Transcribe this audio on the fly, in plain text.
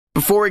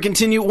Before we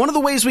continue, one of the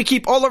ways we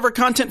keep all of our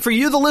content for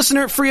you, the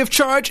listener, free of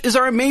charge is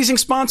our amazing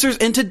sponsors,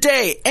 and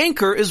today,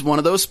 Anchor is one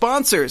of those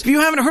sponsors. If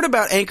you haven't heard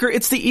about Anchor,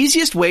 it's the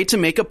easiest way to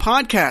make a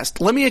podcast.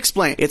 Let me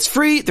explain. It's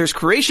free, there's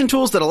creation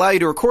tools that allow you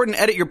to record and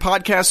edit your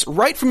podcasts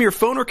right from your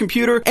phone or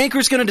computer.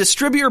 Anchor's going to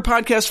distribute your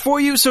podcast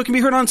for you so it can be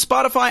heard on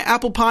Spotify,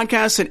 Apple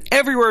Podcasts, and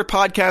everywhere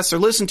podcasts are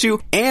listened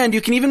to, and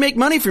you can even make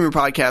money from your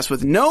podcast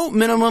with no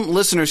minimum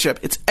listenership.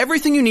 It's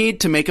everything you need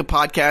to make a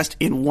podcast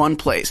in one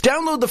place.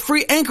 Download the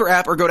free Anchor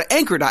app or go to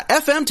anchor.fm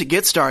to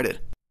get started.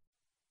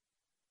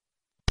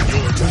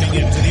 You're tuning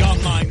into the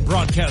online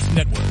broadcast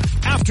network,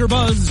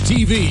 AfterBuzz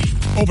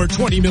TV. Over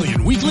 20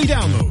 million weekly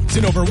downloads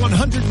in over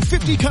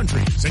 150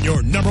 countries, and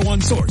your number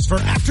one source for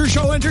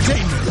after-show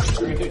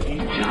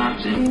entertainment.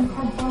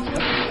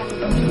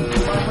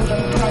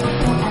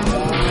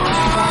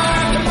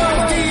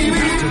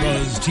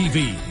 AfterBuzz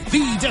TV,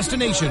 the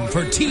destination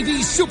for TV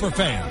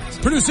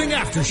superfans, producing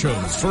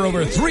aftershows for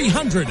over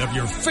 300 of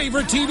your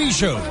favorite TV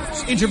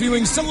shows,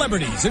 interviewing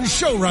celebrities and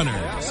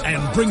showrunners,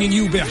 and bringing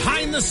you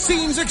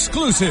behind-the-scenes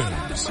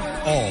exclusives.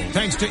 All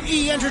thanks to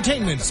E!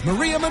 Entertainment's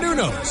Maria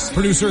Menounos,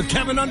 producer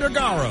Kevin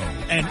Undergaro,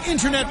 and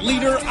internet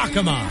leader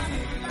Akamai.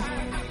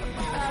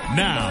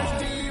 Now,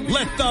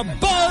 let the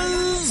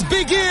buzz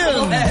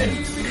begin!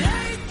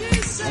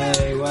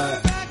 Hey,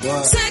 what?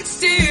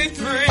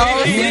 63.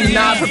 Oh, he's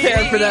not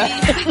prepared for that.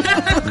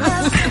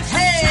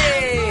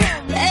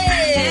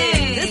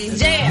 Hey, this is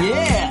jam.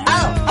 Yeah.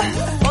 Oh,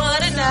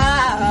 what a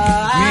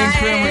night. Me and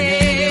Krim were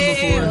getting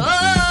in before.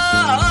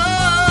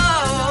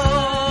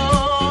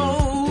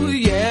 Oh,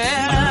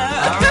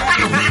 yeah.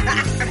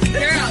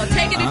 Girl,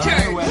 take it to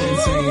church. Wedding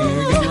singer.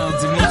 We're getting a little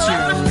Dimitri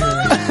over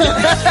here.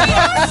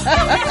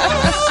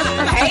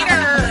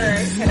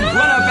 Haters. What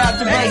up,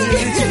 AfterBuzz?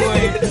 It's your boy,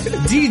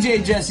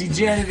 DJ Jesse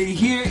Janity,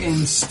 here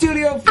in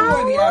Studio 4,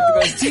 the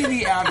AfterBuzz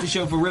TV after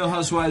show for Real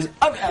Housewives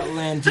of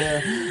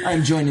Atlanta.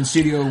 I'm joined in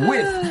studio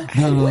with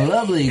the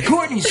lovely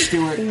Courtney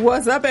Stewart.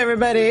 What's up,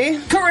 everybody?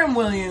 Corinne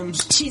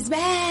Williams. She's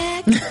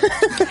back.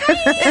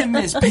 And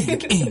Miss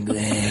Pink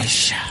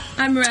English.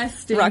 I'm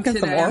resting Rocking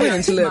today. some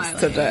orange lips Smiling.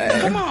 today.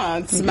 Come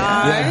on, You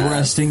smile. have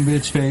resting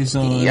bitch face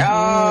on.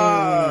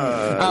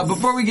 Yeah.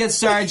 Before we get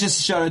started, just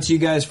a shout out to you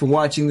guys for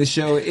watching the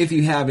show. If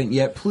you haven't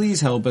yet,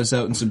 please help us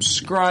out and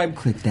subscribe.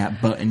 Click that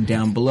button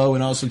down below,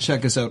 and also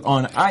check us out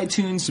on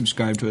iTunes.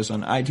 Subscribe to us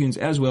on iTunes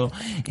as well,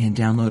 and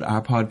download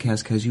our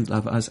podcast because you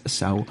love us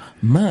so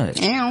much.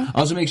 Ow.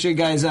 Also, make sure you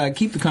guys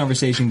keep the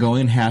conversation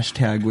going.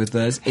 Hashtag with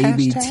us,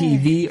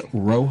 ABTV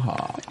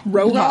Roha.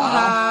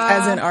 Roha.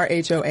 As in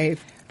RHOA.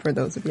 For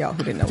those of y'all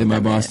who didn't know. Did what my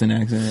that meant. Boston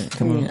accent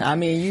come on? I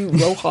mean, you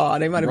Roha.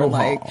 They might have been Roha.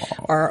 like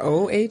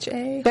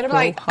ROHA. But I'm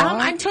like,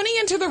 I'm tuning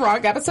into the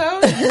wrong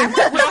episode. I'm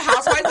like Real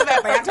Housewives of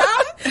Atlanta.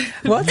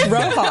 What's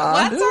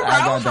Roha? What's a I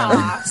got Roha?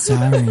 that.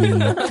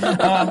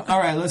 Sorry. All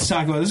right, let's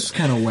talk about this. Is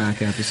kind of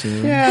whack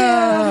episode.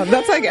 Yeah,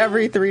 that's like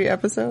every 3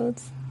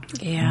 episodes.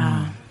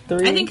 Yeah.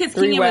 3, I think because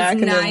 3 Kenya whack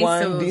was and then nice,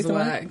 1 so it was decent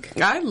one. whack.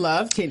 I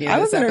love Kenya. I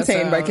was this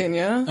entertained by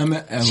episode.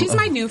 Kenya. She's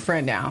my new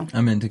friend now.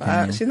 I'm into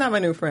Kenya. She's not my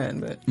new friend,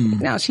 but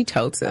No, she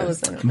totes I it.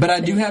 was But I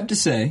do have to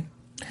say,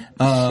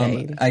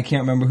 Shade. I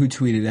can't remember who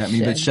tweeted at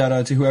me, but shout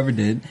out to whoever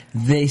did.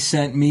 They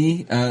sent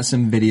me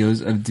some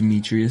videos of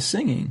Demetrius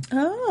singing.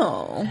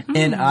 Oh.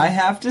 And I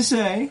have to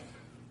say,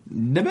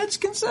 the bitch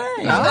can sing.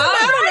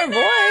 I don't know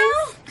her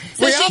voice.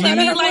 So Were she y'all can mad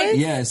at be her like, voice?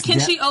 Yes. can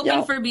she open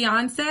Yeah. for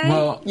Beyonce?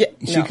 Well, Yeah,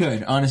 she no.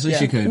 could. Honestly, Yeah.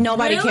 she could.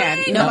 Nobody Really?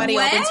 can. Nobody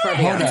No opens for way.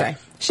 Hold Beyonce. up.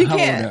 She Hold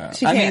can. up.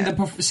 She I can.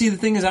 mean, see, the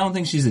thing is, I don't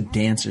think she's a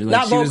dancer. Like,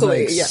 Not she was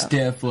vocally, like yeah.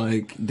 stiff,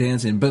 like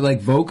dancing. But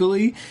like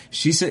vocally,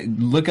 she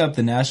said, "Look up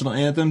the national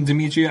anthem,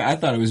 Demetria." I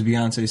thought it was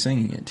Beyonce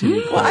singing it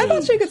too. Well, I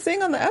thought she could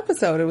sing on the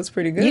episode. It was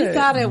pretty good. You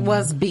thought it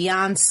was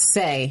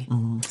Beyonce.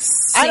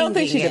 I don't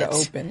think she singing could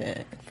it. open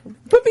it.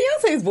 But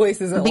Beyonce's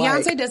voice isn't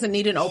Beyonce like... doesn't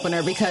need an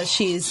opener because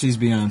she's She's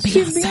Beyonce.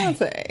 She's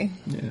Beyonce.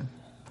 Yeah.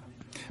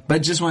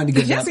 But just wanted to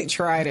give Jesse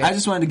tried it. I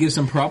just wanted to give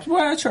some props.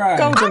 Well, I tried.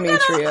 Go,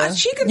 Demetria.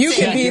 she can You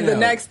sing. could be Check it the out.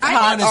 next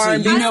hot Honestly,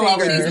 R&B you know, I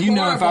singer. would. You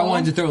know, if I horrible.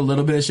 wanted to throw a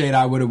little bit of shade,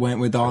 I would have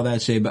went with all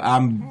that shade. But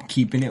I'm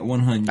keeping it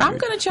 100. I'm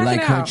gonna check like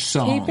it her out.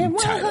 song Keep it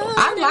title. 100.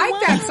 I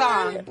like that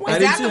song. I Was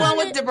did that too. the one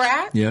with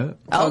Debrat? Yeah.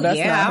 Oh, that's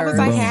yeah. not I was her.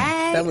 like, Boom. hey.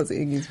 That was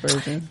Iggy's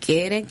version.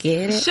 Get it,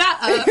 get it. Shut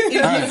up.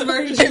 Iggy's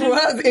version. It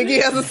was.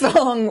 Iggy has a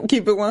song,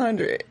 Keep It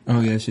 100.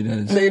 Oh yeah, she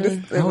does. They just,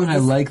 it Oh, was and I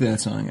just- like that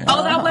song. Actually.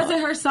 Oh, that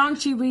wasn't her song.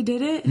 She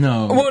redid it.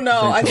 No. Well,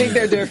 no, I think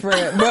they're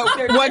different.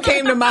 But what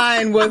came to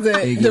mind wasn't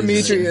Iggy's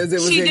Demetria's. It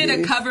was She Iggy.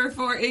 did a cover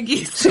for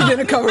Iggy's She song. did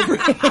a cover for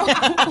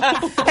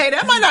Hey,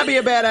 that might not be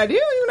a bad idea,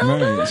 you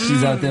know? Right.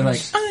 She's out there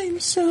like, I'm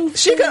so.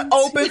 She could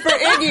open for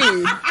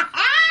Iggy.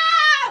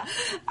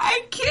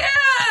 I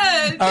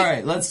can't. All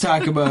right, let's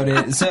talk about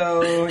it.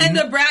 So, And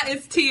the brat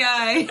is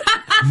T.I.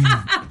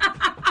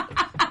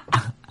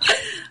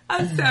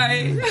 I'm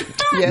sorry.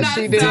 Yes, Not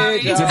she did,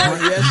 sorry. y'all.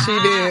 Yes, she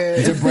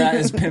did. Debrat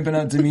is pimping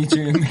up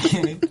Demetria in the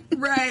beginning.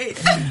 Right.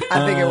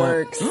 I think it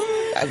works.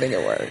 I think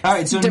it works. All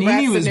right, so Debrat's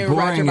Nene the was new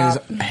boring Roger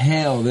as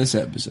hell this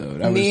episode.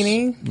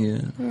 Nene?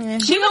 Yeah.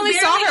 She only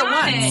saw her barely on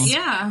once. it,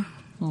 yeah.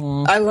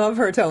 I love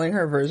her telling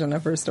her version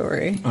of her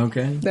story.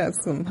 Okay.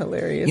 That's some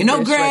hilarious. You know,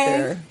 fish Greg.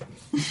 right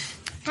there.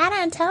 I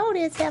done told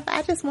herself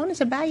I just wanted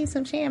to buy you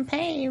some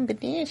champagne, but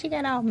then she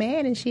got all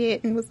mad and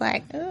shit and was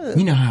like, ugh.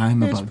 You know how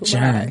I'm Bitch, about bye.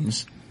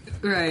 germs.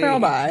 Right. Girl,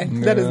 bye.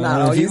 That is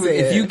not all you said.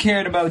 If you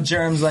cared about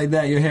germs like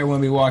that, your hair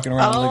wouldn't be walking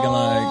around looking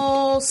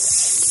like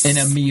an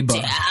amoeba.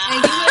 And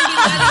you wouldn't be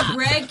letting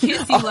Greg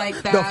kiss you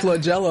like that. the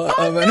flagella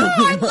of an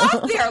I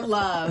love their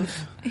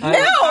love.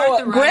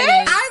 No, Greg.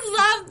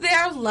 I love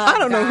their love. I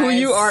don't know who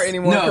you are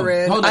anymore, No,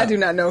 Corinne. hold I up. do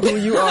not know who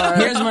you are.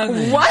 Here's my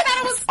thing. What? I thought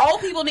it was old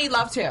people need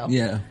love too.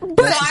 Yeah. So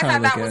That's I how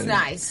thought look that was at it.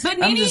 nice. But I'm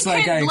Nene just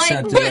like, I can,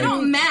 accept they it.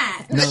 don't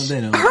match. No,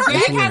 they don't. Greg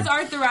It's weird. has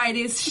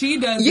arthritis. She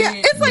doesn't. Yeah,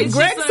 it's like It's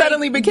Greg just, like,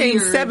 suddenly became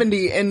weird.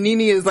 70 and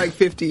Nene is like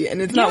 50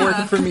 and it's not Yeah.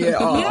 working for me at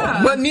all.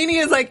 Yeah. But Nene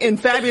is like in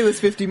fabulous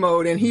 50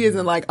 mode and he is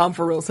in like I'm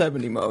for real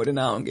 70 mode and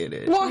I don't get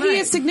it. Well, he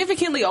is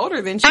significantly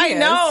older than she I is.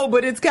 know,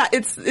 but it's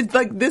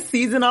like this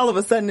season all of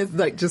a sudden it's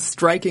like just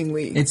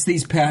strikingly It's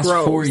these past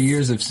Gross. 4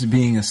 years of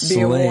being a slave.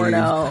 being worn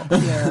out.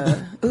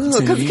 Yeah.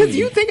 Because me.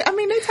 you think, I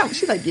mean, they tell me,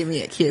 she's like, give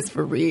me a kiss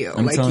for real.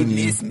 I'm like, you telling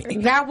you. miss me.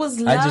 That was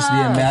love. I just be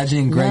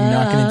imagining Greg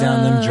knocking it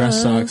down them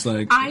dress socks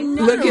like. I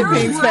know. Look at you're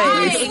Pink's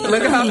right. face.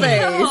 Look at her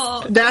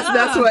face.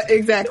 That's what,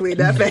 exactly,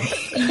 that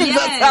face.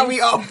 That's how we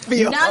all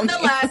feel.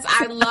 Nonetheless,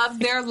 I love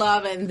their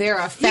love and their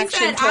He affection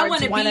said, I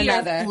want towards to one be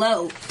another. your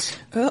float.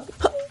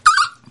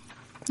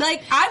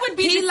 Like, I would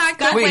be He liked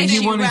the Wait, way he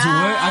she wanted to what?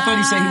 I thought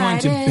he said he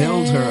wanted to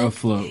build her a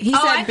float. He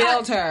said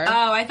build her.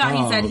 Oh, I thought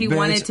he said he bitch.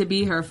 wanted to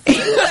be her float.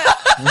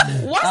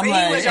 What's I'm the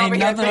like, English ain't over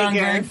here nothing on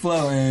thinking? Greg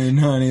floating,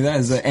 honey. That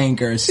is an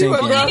anchor sinking.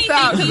 Well, gross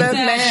out, 'cause that's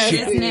nasty.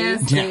 It's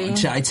nasty. Down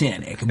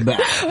Titanic. Bye.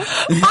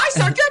 I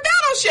sunk your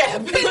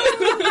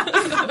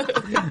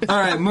battleship. All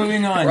right,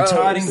 moving on. Gross.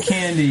 Todd and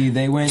Candy,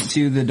 they went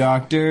to the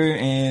doctor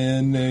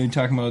and they're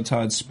talking about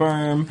Todd's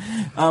sperm.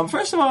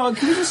 First of all,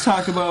 can we just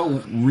talk about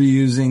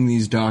reusing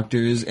these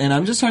doctors? And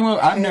I'm just talking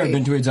about, I've never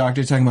been to a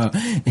doctor talking about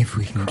if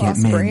we can get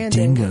Cross-branding.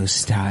 Mandingo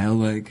style,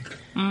 like.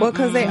 Well,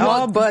 because they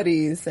all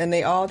buddies and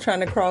they all trying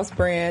to cross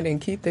brand and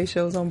keep their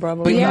shows on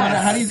Bravo. But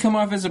Yes. how do you come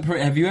off as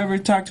have you ever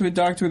talked to a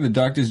doctor where the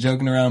doctor's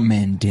joking around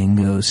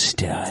Mandingo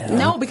style?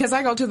 No, because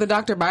I go to the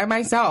doctor by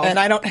myself. And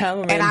I don't have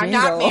a And I'm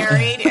not Mandingo.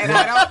 married, and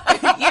I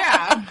don't.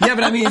 Yeah. Yeah,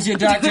 but I mean, is your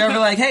doctor ever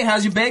like, hey,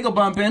 how's your bagel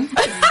bumping?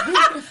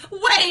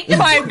 Wait,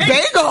 My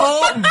bagel?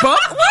 Bump?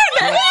 Where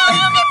the hell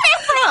you get that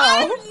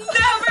from?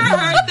 never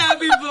heard that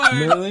before.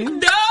 Really?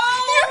 No.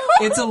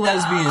 It's a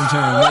lesbian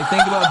term. Like,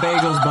 think about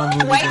bagels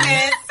bumping. Wait a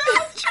minute.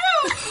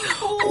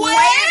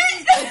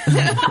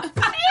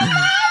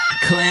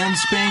 Clam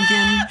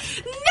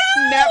spanking.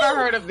 Never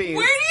heard of these.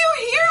 Where do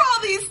you hear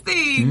all these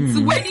things?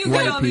 Where do you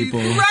white get all people.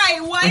 these? Right,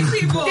 white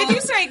people. Did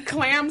you say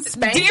clam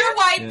spanking? Dear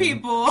white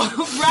people,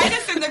 write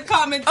us in the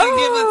comments and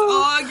give us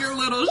all your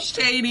little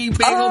shady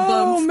bagel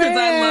bumps because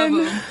I love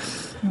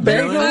them.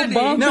 Bagel Really?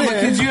 bumping. No, but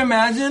could you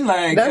imagine,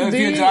 like, That's if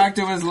your deep.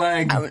 doctor was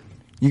like,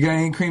 you got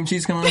any cream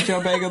cheese coming with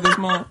your bagel this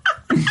month?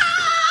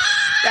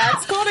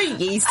 That's called a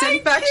yeast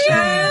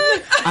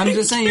infection. I'm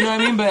just saying, you know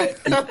what I mean?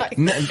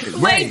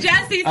 But Wait,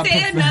 Jesse,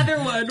 say another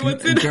one.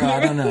 What's it? Girl, I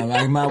don't know.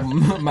 Like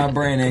my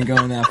brain ain't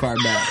going that far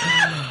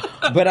back.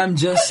 But I'm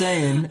just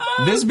saying,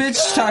 this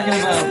bitch talking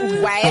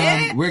about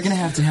What? we're gonna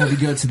have you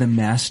go to the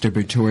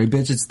masturbatory,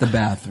 bitch. It's the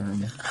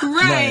bathroom.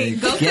 Right.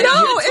 Like, Go get- to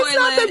No, the it's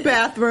not the toilet.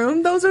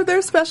 bathroom. Those are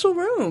their special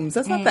rooms.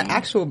 That's not the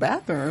actual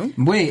bathroom.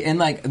 Wait, and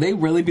like they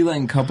really be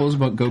letting couples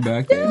go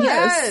back there?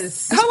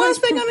 Yes. How else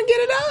they gonna get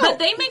it out? But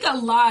they make a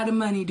lot of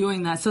money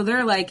doing that. So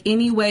they're like,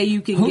 any way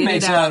you can Who get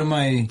makes it a out. lot of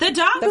money? The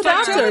doctors.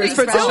 doctors,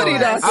 fertility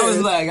doctors. I was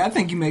like, I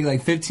think you make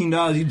like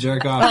 $15. You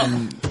jerk off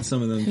in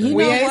some of them things.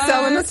 We know ain't what?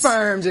 selling the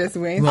sperm, Jesse.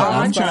 We ain't Look, selling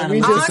I'm the sperm. trying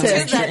We to just get some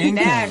test extra it.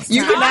 income. next.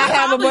 You cannot have a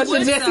probably bunch of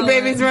would Jesse sell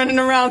babies it. running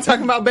around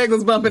talking about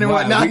bagels bumping and Wow,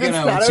 whatnot. we're It's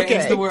gonna not change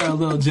okay. the world,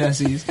 little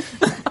Jessies.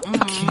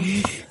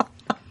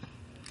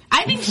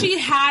 I think she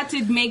had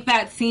to make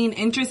that scene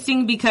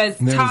interesting because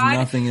There's Todd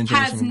nothing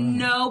interesting has about it.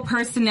 no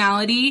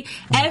personality.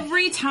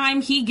 Every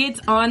time he gets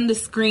on the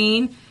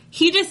screen,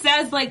 he just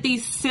says like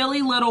these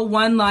silly little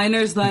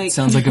one-liners like,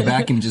 Sounds like a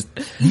vacuum just.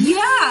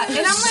 yeah. And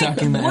I'm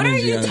Sucking the like, what are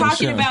energy you out of the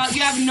talking show. about?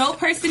 You have no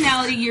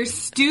personality. You're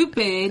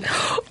stupid.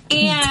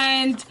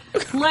 And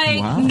like,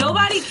 Wow.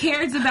 nobody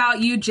cares about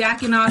you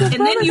jacking off. And then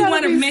brother you gotta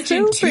want to be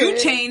mention stupid.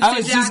 2 Chainz I to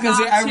was jack just gonna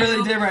say, off I to.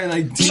 really did right.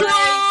 Like,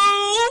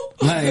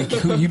 like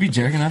who, you be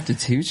jerking off to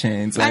 2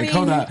 Chainz? Like, mean,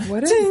 hold on.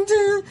 What is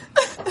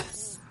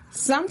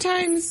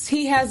Sometimes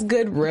he has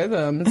good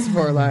rhythms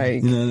for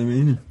like. You know what I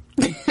mean?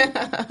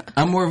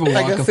 I'm more of a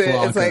like I Waka said,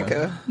 Flocka. it's like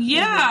a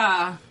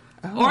Yeah.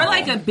 Or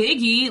like a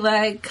Biggie,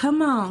 like,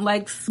 come on,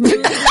 like smooth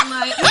and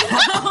like,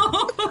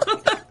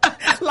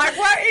 Like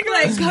what?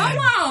 like, come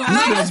on. This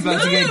like, guy's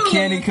about to get smooth.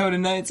 candy coated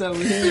nights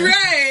over here.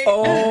 Right.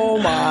 oh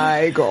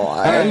my gosh.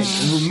 All right,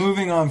 we're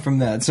moving on from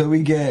that. So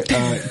we get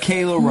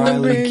Kayla, Riley,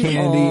 Moving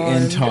Candy, on.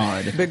 and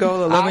Todd. Big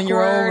old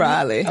 11-year-old Awkward.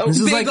 Riley. This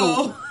is Big like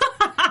ol'. a,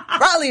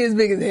 Riley is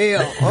big as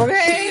hell,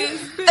 okay?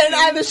 And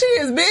either she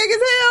is big as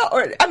hell,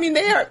 or I mean,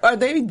 are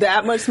they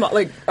that much small?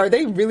 Like, are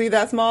they really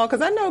that small?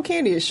 Because I know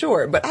Candy is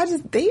short, but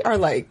they are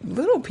like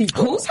little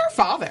people. Who's her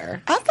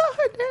father? I thought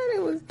her daddy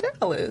was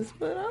Dallas,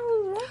 but I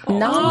was wrong.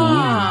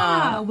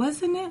 Nah,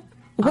 wasn't it?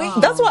 Wait,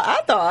 that's what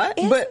I thought,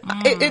 but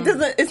it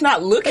doesn't. It's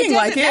not looking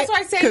like it. That's why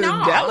I say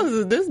no. Dallas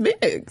is this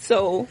big,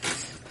 so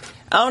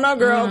I don't know,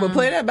 girl. But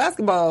play that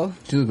basketball.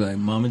 She look like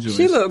Mama Joyce.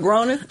 She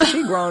grown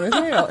as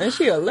hell, and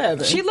she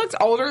 11. She looks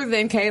older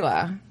than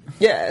Kayla.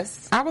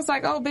 Yes, I was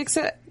like, oh, big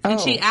set. And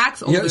she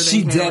acts older. Yeah,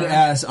 she than dead Kayla.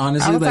 ass.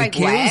 Honestly, I was like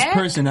like, Kayla's what?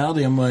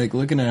 personality. I'm like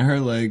looking at her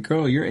like,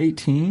 girl, you're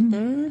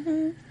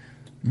 18.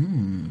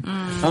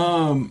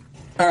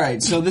 All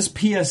right, so this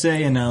PSA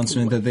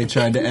announcement that they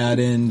tried to add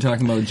in,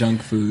 talking about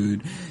junk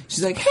food.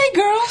 She's like, hey,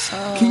 girls,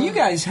 can you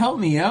guys help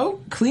me out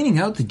cleaning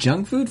out the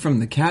junk food from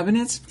the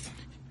cabinets?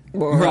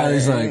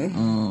 Riley's like,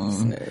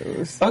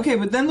 okay,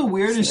 but then the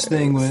weirdest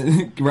thing was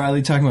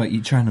Riley talking about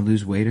you trying to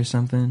lose weight or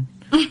something.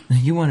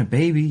 You want a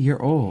baby,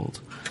 you're old.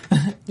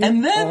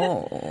 And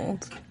then,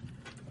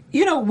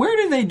 you know, where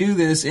do they do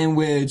this in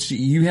which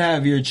you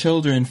have your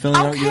children filling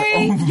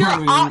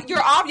out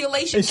your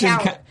ovulation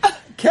count.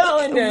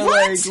 calendar,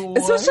 What? like,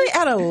 especially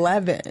at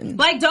 11.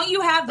 Like, don't you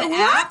have the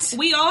app?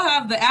 We all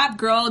have the app,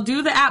 girl.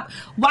 Do the app.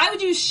 Why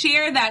would you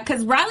share that?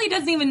 Because Riley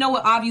doesn't even know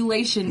what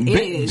ovulation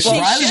is.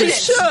 She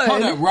should.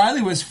 Hold up,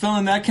 Riley was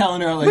filling that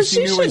calendar out like But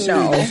she knew what she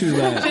was She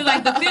was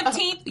like, the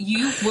 15th,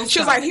 you will She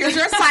was like, here's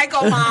your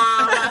cycle,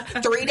 Mom.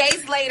 3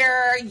 days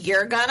later,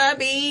 you're gonna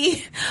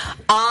be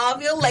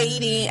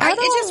ovulating. I it just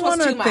don't was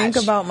want too to much. think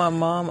about my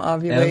mom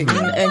ovulating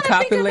and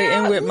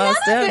copulating with my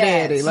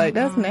stepdaddy. Like,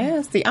 that's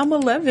nasty. I'm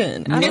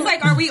 11. It's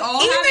like, are we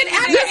all Even having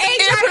at the the age? age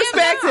in I am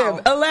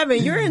perspective, now.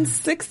 11. You're in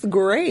 6th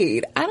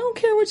grade. I don't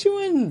care what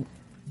you and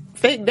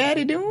fake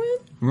daddy doing.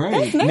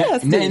 Right. That's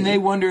nasty. And they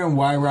wondering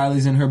why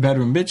Riley's in her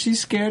bedroom. Bitch, she's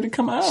scared to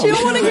come out. She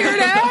don't want to hear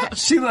that.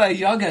 She like,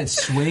 y'all got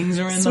swings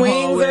are in the Swings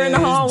hallways. are in the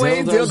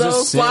hallways, just dildos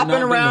sitting flopping up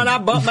in around. the- I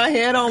bumped my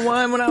head on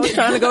one when I was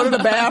trying to go to the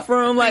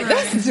bathroom. Like,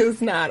 that's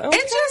just not okay.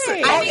 It's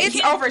just,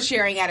 it's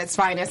oversharing at its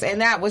finest,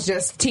 and that was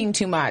just team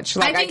too much.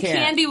 Like, I think can't.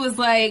 Candy was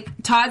like,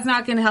 Todd's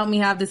not going to help me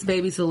have this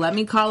baby, so let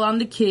me call on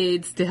the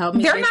kids to help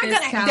me. They're get not this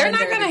gonna. They're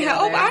not calendar gonna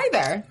help together.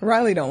 either.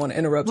 Riley don't want to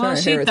interrupt her Well,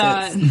 she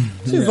inheritance.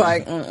 thought. She's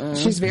like,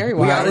 She's very We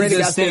wise. already Just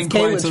got this staying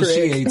quiet Kayla till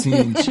she trick.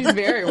 18. She's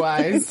very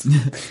wise.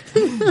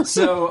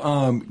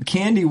 So,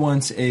 Candy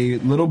wants a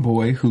little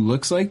boy who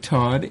looks like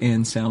Todd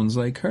and sounds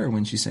like her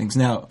when she sings.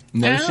 Now,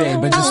 no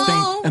shade, but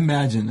just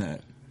imagine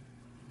that.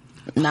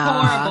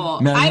 Horrible.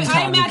 Imagine Todd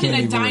I with imagine Candy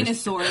a voice.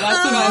 dinosaur.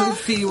 That's what I would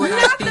see when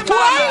I think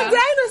Why of a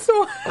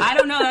dinosaur? I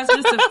don't know. That's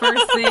just the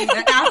first thing.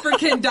 An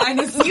African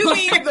dinosaur. You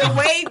mean the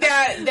way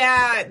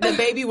that the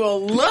baby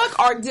will look,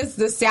 or just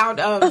the sound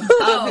of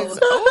his?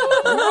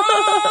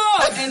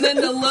 And then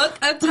the look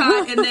of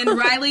Todd, and then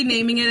Riley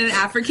naming it an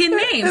African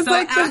name. It's So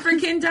like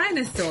African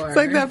dinosaur. It's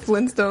like that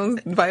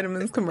Flintstones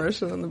vitamins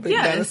commercial, and the big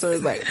Yes. dinosaur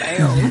is like,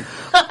 damn.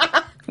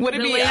 Would it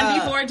the be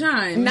land before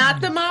time. not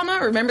the mama?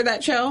 Remember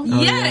that show?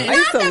 Yes. I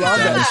used to love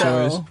that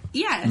Dinosaurs. show.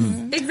 Yes.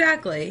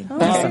 Exactly.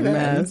 That's a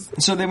mess.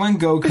 So they went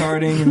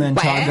go-karting, and then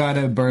Todd got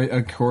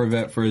a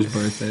Corvette for his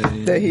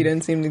birthday. That he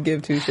didn't seem to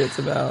give two shits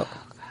about.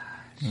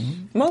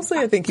 Mostly,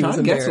 I think he was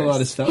Todd gets embarrassed. a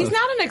lot of stuff. He's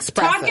not an Todd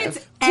expressive.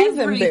 gets He's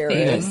everything.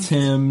 embarrassed.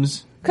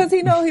 Tim's. Because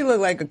he know he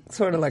looked like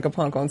sort of like a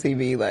punk on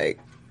TV. Like,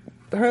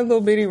 her little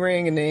bitty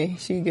ring, and then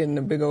she getting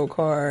a big old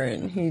car,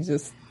 and he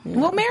just...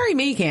 Well, marry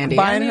me, Candy.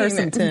 Buying her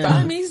some Timbs.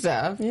 Buy me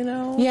stuff. You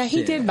know? Yeah,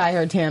 he did buy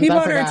her Timbs. He I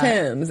bought her forgot.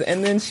 Timbs,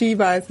 and then she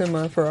buys him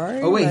a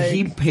Ferrari. Oh, wait, like,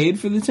 he paid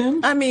for the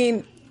Tim's? I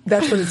mean,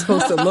 that's what it's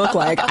supposed to look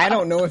like. I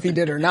don't know if he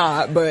did or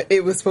not, but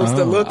it was supposed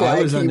to look I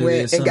like was he under the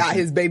went and got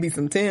assumption. his baby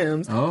some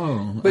Timbs.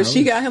 Oh. But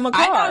she got him a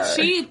car. I thought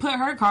she put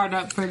her card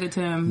up for the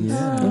Timbs.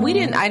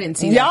 I didn't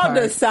see that Y'all part.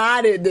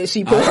 decided that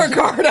she put her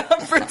card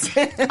up for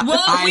Timbs.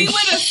 Well, we would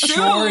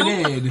sure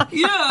assume. did.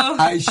 Yeah.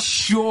 I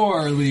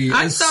surely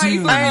I'm sorry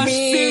assumed for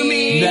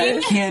assuming.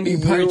 that Candy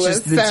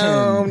purchased the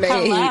assume Tim.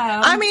 that he-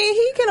 Hello. I mean,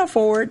 he can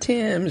afford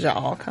Timbs,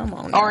 y'all. Come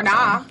on. Or now.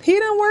 nah. He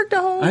didn't work the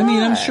whole I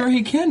mean, I'm lot. sure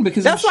he can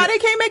because That's I'm why sure- they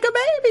can't make a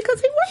baby,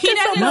 because he worked He it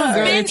so doesn't much.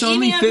 spend it's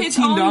only any of his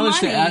own $15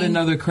 to money. add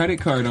another credit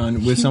card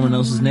on with someone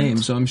else's name,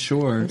 so I'm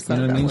sure. You know what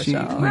I mean? with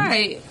y'all.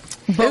 Right.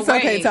 It's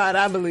okay, wait. Todd.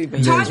 I believe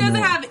in you. Todd There's doesn't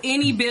more. have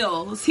any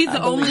bills. He's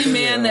the only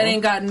man that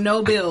ain't got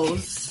no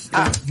bills.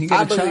 He I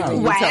got a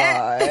believe in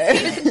child.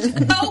 you,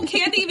 Todd. No,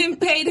 Candy even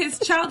paid his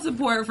child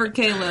support for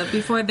Caleb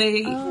before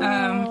they. Oh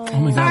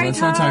my god, Sorry,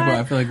 let's not talk Todd. about.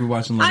 I feel like we're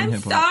watching Love and I'm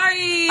Hip Hop.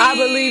 sorry. I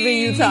believe in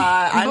you,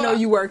 Todd. I know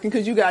you working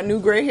because you got new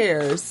gray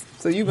hairs.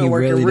 So you've been He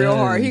working really real does.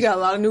 hard. He got a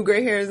lot of new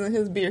gray hairs in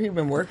his beard. He's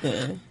been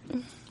working.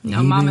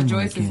 No, Mama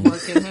Joyce is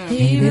working.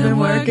 He been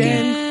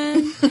working.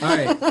 All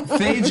right,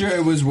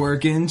 Phaedra was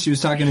working. She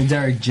was talking to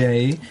Derek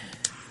J.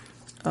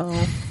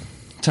 Oh,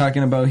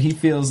 Talking about he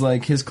feels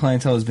like his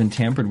clientele has been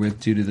tampered with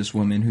due to this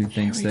woman who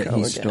thinks we that go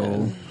he again.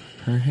 stole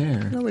her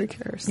hair. nobody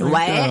cares.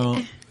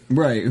 Girl.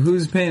 Right,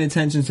 who's paying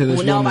attention to this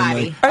woman?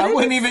 Nobody. Like, I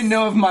wouldn't even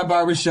know if my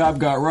barbershop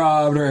got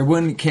robbed, or I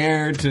wouldn't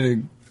care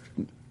to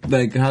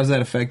Like, how's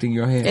that affecting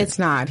your hair? It's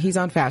not. He's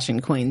on Fashion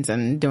Queens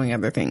and doing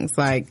other things.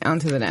 Like, on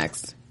to the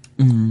next.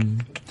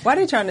 Why are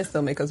they trying to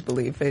still make us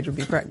believe Phaedra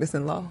be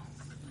practicing law?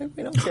 Like,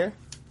 we don't care.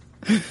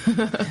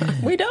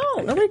 We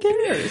don't. Nobody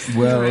cares.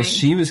 Well,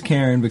 she was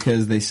caring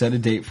because they set a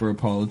date for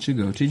Apollo to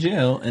go to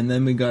jail, and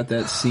then we got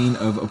that scene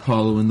of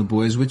Apollo and the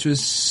boys, which was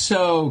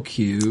so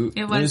cute.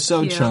 It was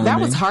so cute. charming. That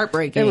was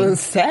heartbreaking. It was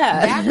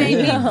sad. That made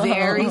me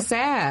very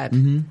sad.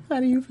 How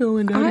do you feel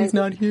when Daddy's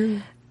not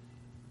here?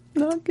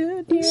 Not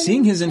good. Yeah.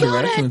 Seeing his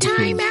interaction with the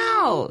Time kids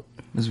out.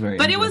 was very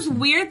But it was interesting.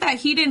 weird that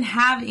he didn't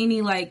have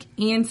any, like,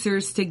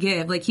 answers to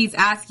give. Like, he's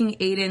asking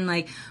Aiden,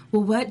 like,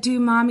 well, what do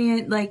mommy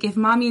and, like, if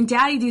mommy and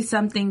daddy do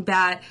something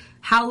bad,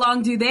 how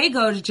long do they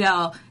go to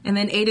jail? And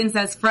then Aiden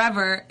says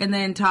forever, and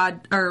then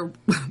Todd, I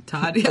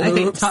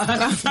think Todd,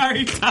 I'm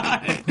sorry,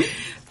 Todd.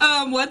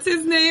 What's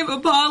his name?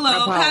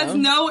 Apollo has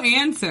no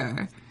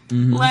answer.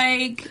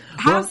 Like,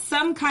 have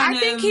some kind of... I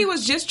think he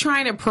was just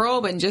trying to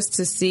probe and just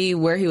to see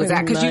where he was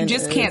at, because you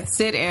just can't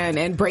sit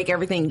and break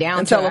everything down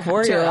And to tell a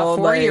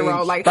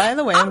 4-year-old, like, by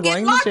the way, I'm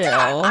getting going to locked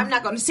jail. up. I'm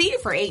not going to see you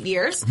for 8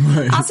 years.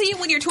 I'll see you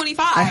when you're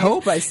 25. I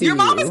hope I see Your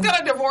mom you. is going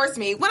to divorce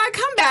me. When I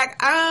come back,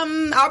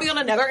 I'll be on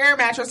another air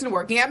mattress and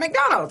working at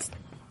McDonald's.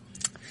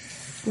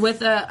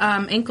 With a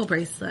ankle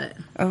bracelet.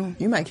 Oh,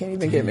 you might can't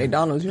even get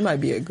McDonald's. You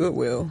might be at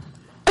Goodwill.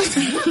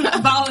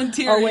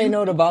 Volunteering. Oh, wait,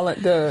 no,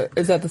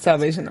 is that the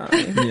Salvation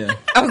Army? Yeah.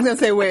 I was going to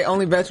say, wait,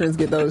 only veterans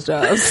get those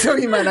jobs, so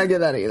you might not get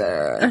that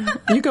either.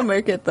 You can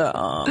make it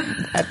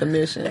at the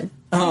mission.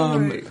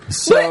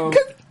 So...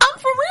 Because I'm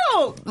for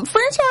real.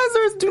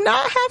 Franchisers do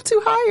not have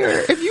to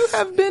hire. If you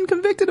have been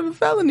convicted of a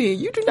felony,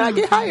 you do not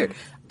get hired.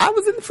 I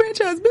was in the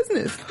franchise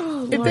business.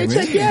 If they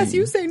check yes,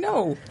 you say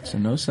no. So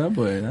no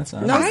Subway. That's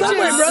not No Subway,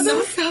 brother.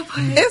 No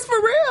Subway. It's for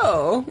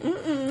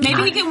real.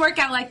 Maybe he can work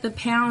at, like, the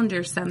Pound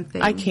or something.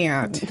 I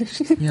can't.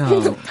 Yo.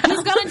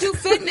 He's gonna do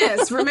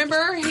fitness.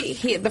 Remember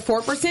he the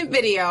 4%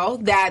 video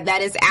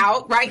that is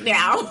out right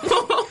now.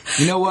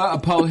 You know what?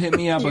 Apollo, hit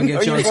me up. I'll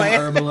get you on some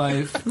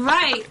Herbalife.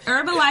 Right.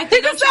 Herbalife.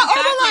 He can sell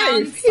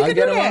Herbalife. He I'll can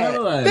get do him on that.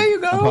 Herbalife. There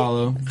you go.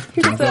 Apollo.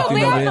 He can sell If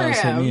nobody bad for else,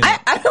 hit him. me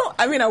up.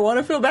 I want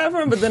to feel bad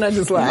for him, but then I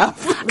just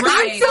laugh.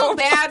 I feel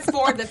bad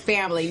for the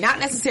family, not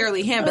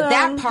necessarily him, but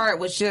that part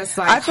was just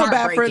like I feel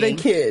bad for the heartbreaking.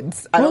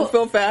 kids. I don't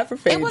feel bad for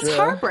Phaedra. It was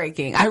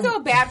heartbreaking. I feel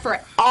bad for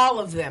all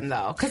of them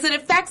though, because it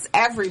affects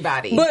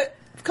everybody. But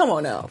come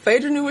on now.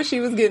 Phaedra knew what she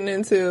was getting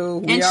into.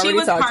 We And she already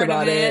was talked part of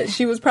about it.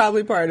 She was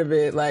probably part of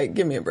it. Like,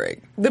 give me a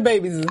break. The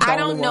babies is the I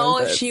only don't know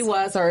ones if she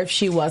was or if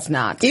she was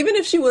not. Even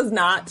if she was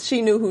not,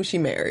 she knew who she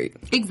married.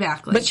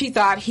 Exactly. But she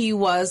thought he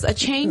was a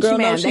changed Girl, no,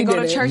 man. she They go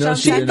to didn't. church No, on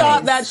she She didn't. Sundays.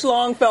 thought that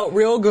schlong felt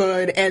real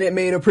good and it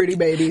made a pretty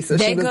baby. So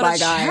They she was go like,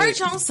 to all right.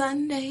 church on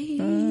Sunday.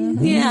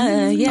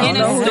 Yeah, yeah. in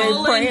know a who they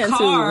stolen praying to.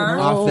 car.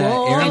 Off that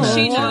air And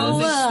she mattress.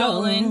 knows it's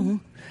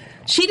stolen.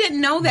 She didn't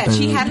know that.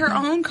 She had her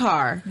own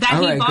car. That All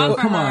he right, bought girl,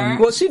 for come her. on.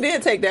 Well, she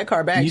did take that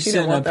car back. You She didn't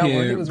sitting want up that one.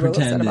 here He was real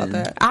upset about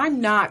pretending. that.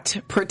 I'm not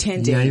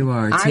pretending. Yeah, you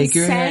are. I'm Take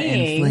your hat and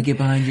saying- flick it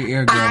behind your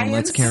ear, girl, I and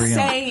let's am carry on.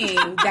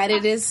 saying that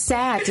it is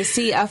sad to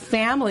see a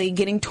family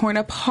getting torn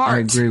apart I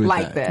agree with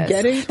like that.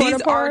 this. Getting torn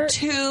These apart? are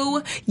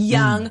two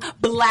young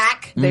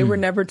black They were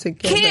never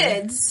together.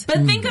 kids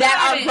But think about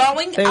that it. are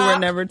growing They were up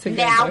never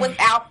together. now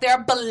without their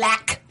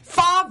black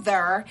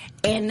father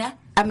in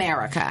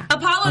America.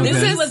 Apollo knew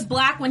Okay. he was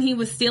black when he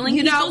was stealing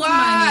You know people's what?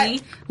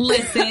 money.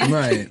 Listen.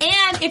 Right.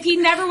 And if he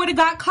never would have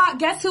got caught,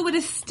 guess who would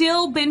have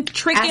still been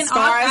tricking As off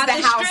far as at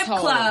the the strip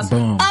household. club?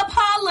 Boom.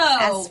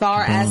 Apollo. As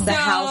far as the So-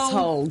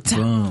 household.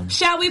 Boom.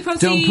 Shall we proceed?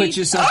 Don't put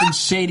yourself in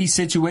shady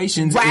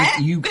situations What? if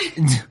you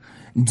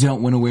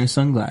don't want to wear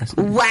sunglasses.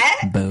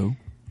 What? Boo.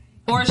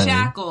 Or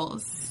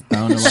shackles. I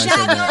don't know why I said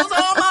that. Shadows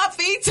on my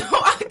feet so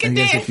I I can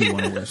guess if you dance.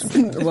 want to wear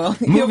something. Well,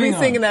 he'll Moving be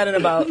on. singing that in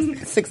about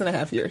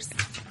 6.5 years.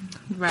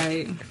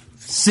 Right.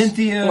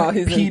 Cynthia, While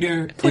he's in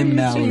Peter, and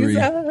Mallory.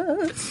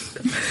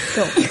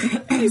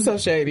 He's so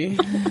shady.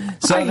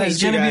 So I there's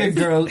hate going to you be a guys.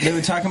 girl. They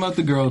were talking about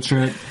the girl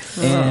trip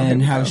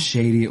and how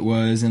shady it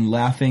was, and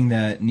laughing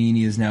that Nene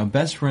is now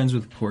best friends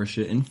with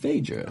Portia and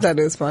Phaedra. That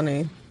is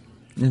funny.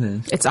 It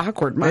is. It's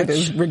awkward, It much.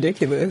 is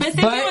ridiculous. But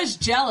Cynthia But- was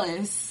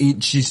jealous.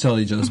 She's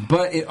totally jealous,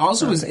 but it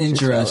also was think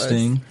she's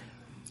interesting.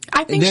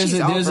 I think There's she's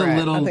a over it.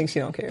 little. I think she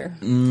don't care.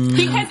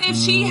 Because if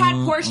she had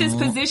Portia's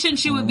position,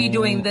 she would be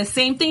doing the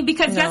same thing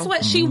because that's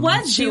what she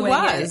was She doing.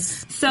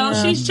 was. So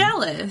she's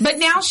jealous. But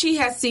now she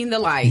has seen the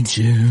light.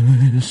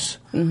 Jealous.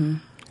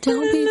 Don't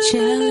be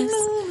jealous.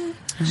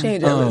 She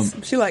ain't jealous.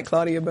 She like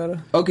Claudia better.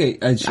 Okay,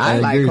 I I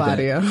agree like with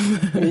Claudia.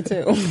 Me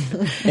too.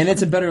 that. And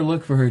it's a better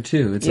look for her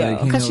too. It's Yeah. like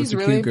hanging Because out she's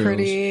with the really cute girls.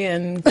 pretty,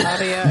 and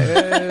Claudia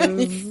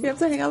is. You have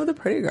to hang out with the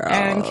pretty girl.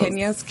 And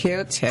Kenya's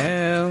cute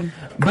too.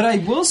 But I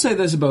will say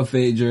this about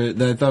Phaedra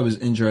that I thought was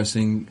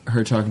interesting.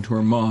 Her talking to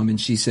her mom, and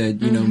she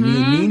said, you know,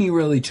 me and Nene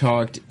really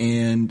talked,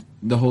 and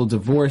the whole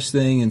divorce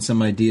thing, and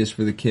some ideas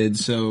for the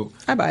kids. So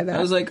I buy that.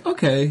 I was like,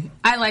 okay,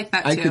 I like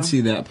that too. I could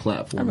see that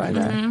platform. I buy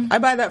that. I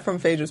buy that from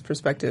Phaedra's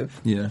perspective.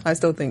 Yeah. I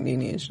still think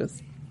Nene is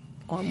just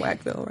on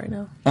Whackville right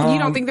now. You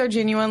don't think they're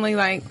genuinely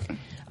like?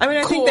 I mean,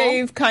 I Cool. think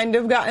they've kind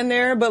of gotten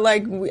there, but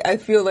like, I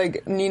feel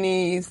like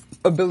Nene's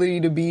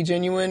ability to be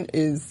genuine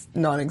is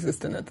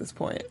non-existent at this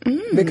point.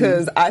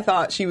 Because I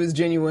thought she was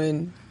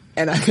genuine,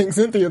 and I think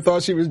Cynthia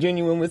thought she was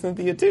genuine with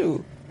Cynthia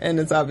too. And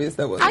it's obvious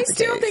that wasn't I the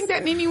still case. think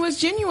that Nene was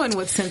genuine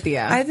with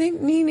Cynthia. I think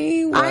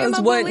Nene I am was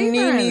a what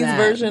believer in Nene's that.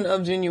 version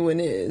of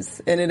genuine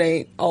is, and it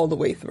ain't all the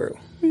way through.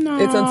 No.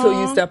 It's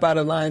until you step out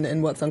of line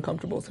and what's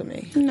uncomfortable to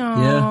me. No.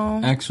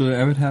 Yeah, actually,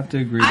 I would have to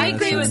agree. I with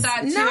agree that. with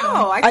that too.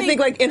 No, I think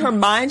like in her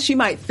mind, she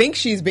might think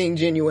she's being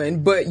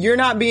genuine, but you're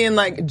not being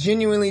like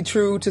genuinely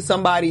true to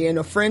somebody and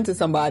a friend to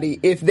somebody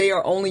if they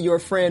are only your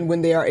friend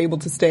when they are able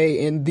to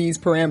stay in these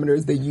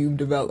parameters that you've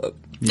developed.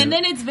 And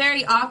then it's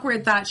very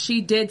awkward that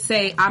she did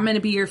say, "I'm going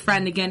to be your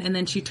friend again," and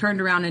then she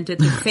turned around and did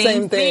the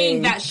same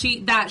thing that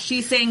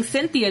she's saying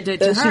Cynthia did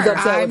to That she's her.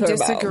 upset I'm with her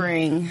about.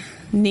 disagreeing.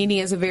 Nene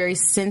is a very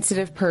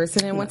sensitive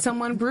person, and when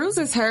someone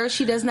bruises her,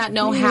 she does not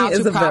know Nene how is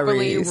to a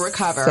properly very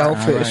recover.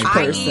 selfish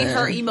I person. need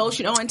her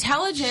emotional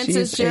intelligence She's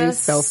is just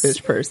a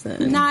selfish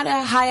person. not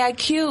a high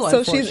IQ.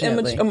 So she's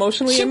unfortunately.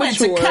 emotionally She went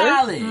immature. to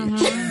college.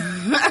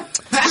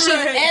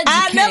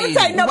 I never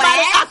take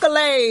nobody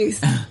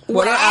accolades.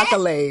 What are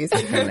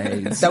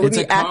accolades? That would It's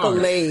be a car.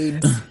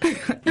 accolades.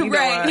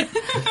 Right.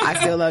 I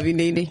still love you,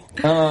 Nene.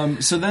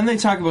 So then they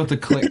talk about the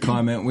click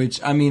comment,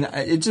 which, I mean,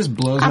 it just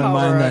blows I'm my over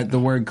mind it. that the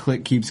word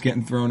click keeps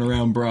getting thrown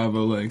around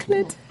Bravo. Like,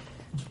 Clit.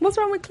 What's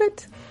wrong with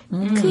clit?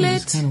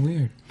 it's kind of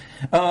weird.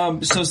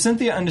 So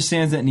Cynthia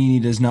understands that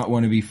Nene does not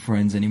want to be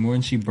friends anymore,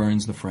 and she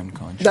burns the friend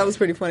contract. That was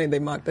pretty funny. They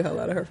mocked the hell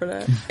out of her for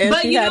that. And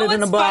But she you had know it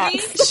in a what's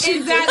box. funny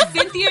is that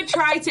Cynthia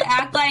tried to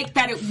act like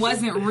that it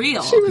wasn't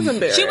real. She was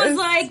embarrassed. She was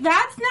like,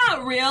 "That's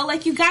not real.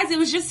 Like, you guys, it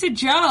was just a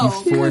joke."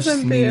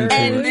 Forced me to And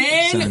sign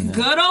then that.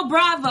 good old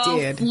Bravo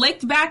Did.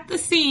 flicked back the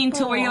scene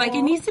to where you're like,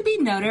 it needs to be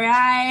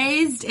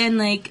notarized and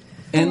like.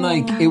 And,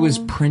 like, it was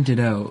printed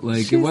out. Like,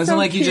 it She's wasn't so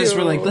like you just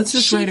were like, cute. let's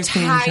just She write a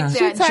typed screenshot.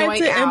 that typed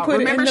joint it and out. put it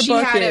Remember, in the she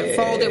had it bucket.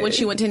 folded when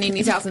she went to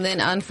Nene's house and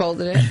then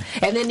unfolded it.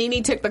 And then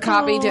Nene took the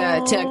copy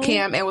to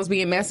Kim and was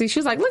being messy. She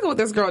was like, look at what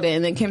this girl did.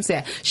 And then Kim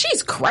said,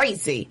 she's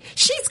crazy.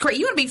 She's crazy.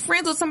 You want to be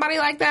friends with somebody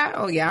like that?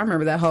 Oh, yeah, I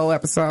remember that whole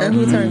episode. And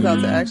who turns out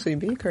to actually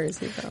be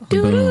crazy, though?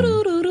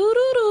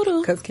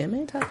 Do-do-do-do-do-do-do. Because Kim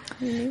ain't talking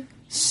to me.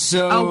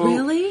 So, Oh,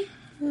 really?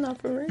 Not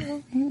for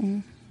real.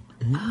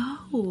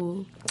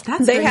 Oh,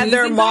 that's They her had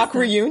their music mock also.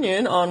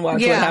 reunion on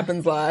Watch Yeah. What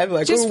Happens Live.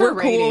 Like, Just ooh, for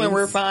we're cool ratings. and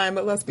we're fine,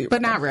 but let's be But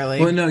real. not really.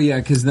 well, no, yeah,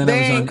 because then They I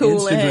was on ain't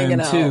cool and hanging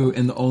Instagram, too, out.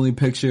 and the only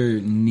picture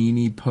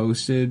Nene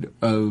posted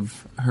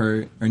of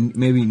her, or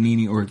maybe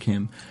Nene or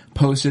Kim,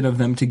 posted of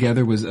them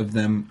together was of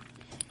them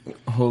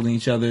holding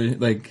each other,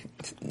 like,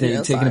 they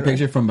Yeah, taking a sorry.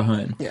 picture from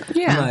behind. Yeah.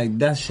 Yeah. I'm like,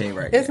 that's shade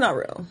right It's there. not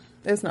real.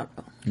 It's not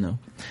real. No.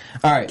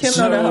 All right, Kim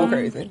so know that whole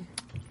crazy.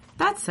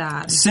 That's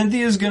sad.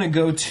 Cynthia's going to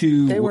go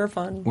to... They were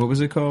fun. What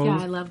was it called?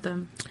 Yeah, I love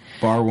them.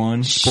 Bar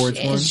One,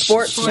 Sports One.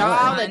 Sports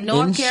Charlotte, in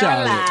North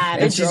Charlotte.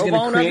 Carolina. And she's drove going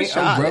on to up to create a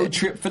Charlotte. road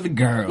trip for the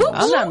girls.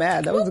 I'm not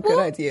mad. That was a good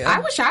idea. I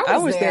wish I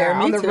was there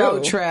Me on the too.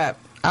 road trip.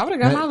 I would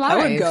have got my life.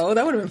 I would go.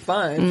 That would have been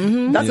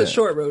fun. That's Yeah. a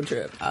short road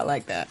trip. I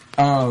like that.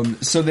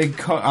 So they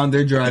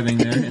they're driving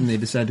there, and they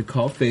decide to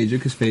call Phaedra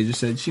because Phaedra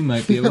said she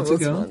might be able That to was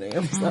go. funny.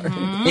 I'm sorry.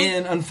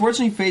 And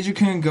unfortunately, Phaedra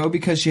couldn't go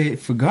because she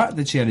forgot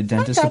that she had a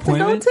dentist Got to go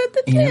appointment to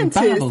the and a dentist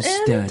Bible and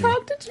study.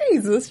 talk to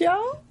Jesus,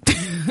 y'all.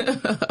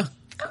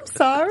 I'm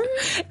sorry.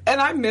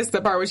 And I missed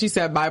the part where she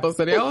said Bible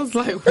study. I was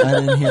like, I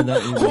didn't hear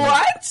that either.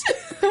 what?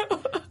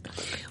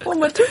 Well,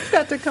 my tooth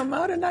got to come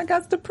out, and I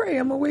got to pray.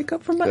 I'm gonna wake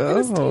up from my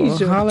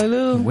anesthesia.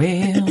 hallelujah.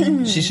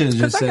 Well, she should have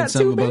just 'Cause I said got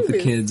something two about the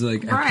babies. kids.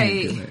 Like, I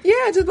Right. can't do it.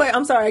 Yeah, just like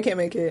I'm sorry, I can't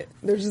make it.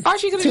 There's just Oh,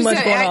 she could too have much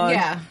said, going on.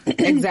 yeah,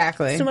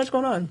 exactly. Too much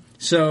going on.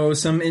 So,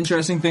 some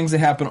interesting things that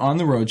happen on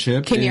the road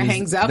trip. Kenya is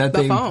hangs up that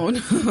the they phone.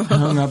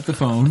 hung up the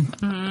phone.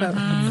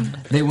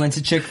 They went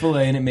to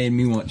Chick-fil-A, and it made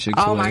me want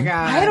Chick-fil-A. Oh my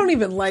god. I don't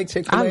even like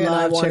Chick-fil-A. I and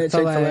I love wanted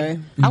Chick-fil-A.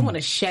 I want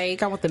a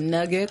shake. I want them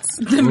nuggets.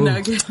 Ooh, with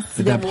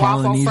that Them waffle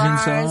Polynesian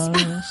fries.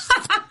 sauce.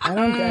 I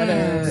don't get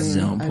it.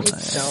 Don't I play.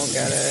 just don't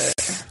get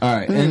it. All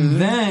right, and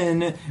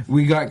then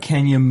we got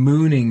Kenya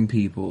mooning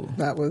people.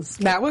 That was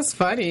That was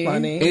funny.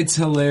 funny. It's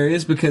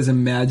hilarious because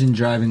imagine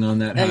driving on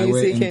that and you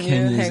highway see and Kenya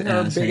Kenya's hang her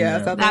ass big hanging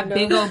ass out. out That the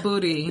big window. old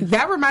booty.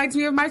 That reminds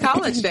me of my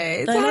college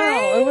days. I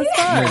know. It was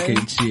fun. Okay,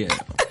 chill.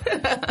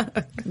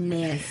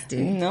 Nasty.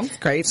 No,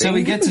 crazy. So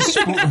we get to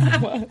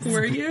school.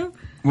 Were you?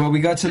 Well, we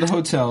got to the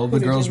hotel. The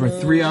girls were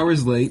 3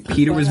 hours late.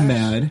 Peter was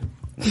mad.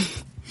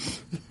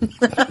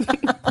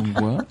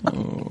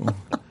 Whoa.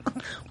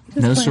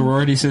 No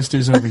sorority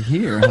sisters over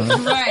here, huh?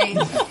 Right.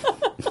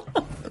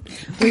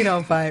 We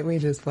don't fight. We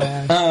just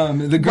flash.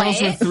 The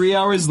girls were 3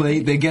 hours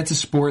late. They get to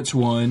Sports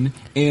One,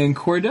 and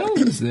Cordell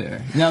was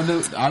there. Now,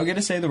 I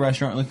gotta say, the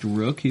restaurant looked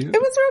real cute.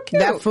 It was real cute.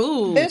 That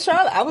food in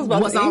Charlotte, I was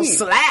about was to on eat.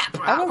 slap.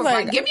 I was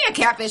like, like, give me a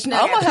catfish I'm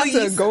nugget, gonna have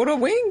please. to go to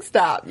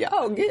Wingstop.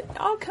 Y'all get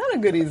all kind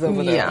of goodies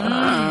over there.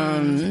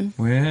 Yeah.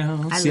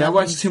 Well, see, I love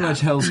watched too Wingstop.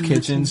 much Hell's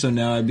Kitchen, so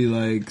now I'd be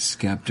like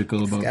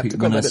skeptical about Skeptical, people.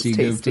 When I but see it's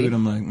good tasty. food,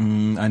 I'm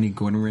like, I need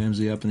Gordon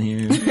Ramsay up in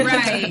here.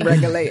 Right.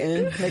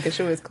 Regulating, making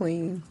sure it's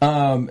clean.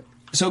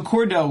 So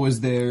Cordell was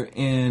there,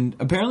 and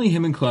apparently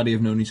him and Claudia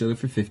have known each other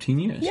for 15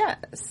 years.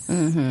 Yes.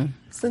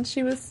 Since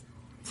she was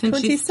Since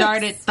she 26.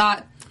 started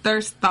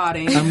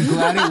thirst-thoughting. I'm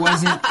glad it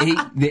wasn't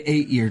the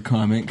 8-year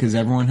comment, because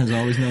everyone has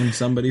always known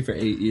somebody for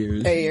 8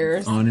 years. 8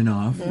 years. On and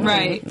off.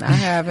 Right. I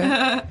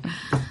haven't.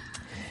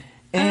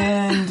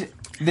 And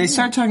they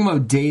start talking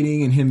about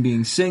dating and him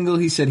being single.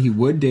 He said he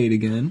would date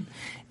again.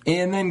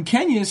 And then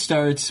Kenya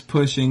starts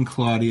pushing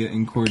Claudia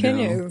and Cordell.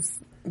 Kenya is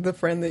the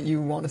friend that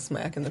you want to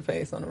smack in the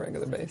face on a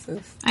regular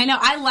basis. I know.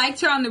 I liked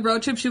her on the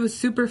road trip. She was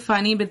super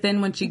funny, but then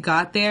when she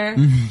got there,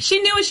 she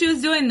knew what she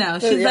was doing, though.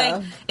 She's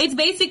like, it's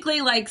basically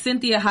like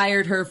Cynthia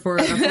hired her for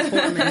a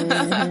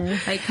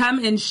performance. Like,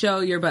 come and show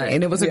your butt.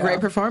 And it was a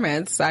great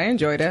performance. I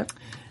enjoyed it.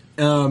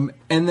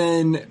 And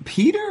then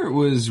Peter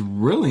was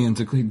really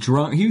into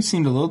drunk. He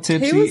seemed a little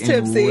tipsy. He was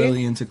tipsy. And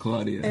really into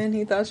Claudia. And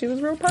he thought she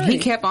was real pretty. He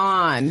kept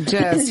on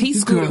he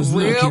scooted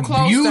real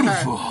close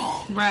beautiful. to her.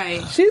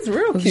 Right. She's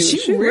real cute.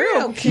 She's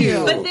real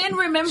cute. But then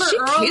remember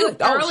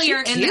earlier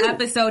in the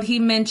episode, he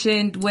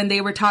mentioned when they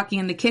were talking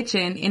in the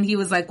kitchen, and he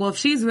was like, well, if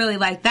she's really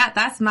like that,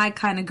 that's my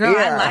kind of girl.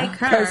 I like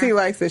her. Because he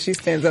likes that she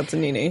stands up to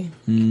Nene.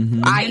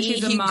 Mm-hmm.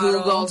 He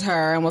Googled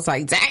her and was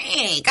like,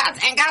 dang, god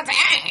dang.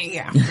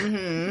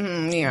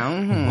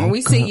 Yeah.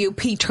 We see you,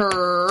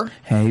 Peter.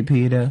 Hey,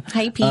 Peter.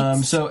 Hey,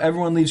 Pete. So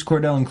everyone leaves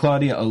Cordell and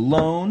Claudia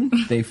alone.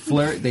 They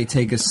flirt. They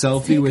take a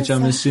selfie, which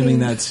I'm assuming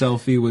that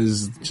selfie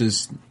was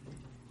just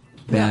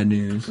bad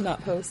news.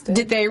 Not posted.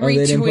 Did they they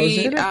didn't post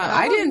retweet? it?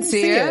 I didn't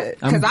see it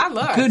because I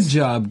looked. Good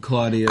job,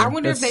 Claudia. I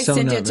wonder if they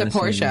sent it to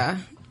Portia.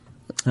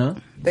 Huh?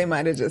 They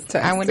might have just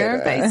texted I wonder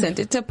if they sent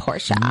it to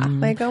Portia.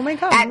 Like, oh my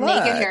God. At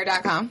look.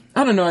 nakedhair.com.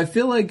 I don't know. I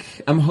feel like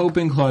I'm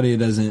hoping Claudia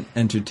doesn't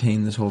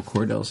entertain this whole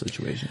Cordell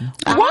situation.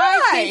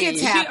 I think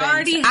it's happened. She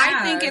already has.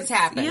 I think it's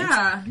happened.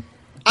 Yeah.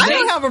 I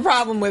don't have a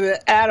problem with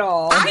it at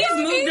all. He's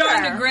moved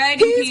on to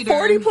Greg and He's Peter.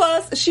 40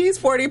 plus. She's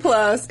 40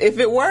 plus. If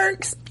it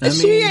works,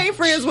 she ain't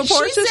friends with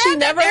Portia. She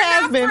never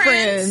has been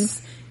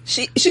friends.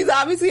 She's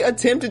obviously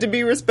attempted to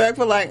be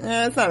respectful, like,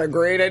 it's not a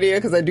great idea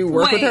because I do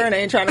work with her and I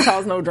ain't trying to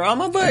cause no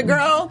drama, but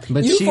girl,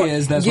 but you she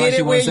is. That's get why she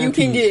it where wants you that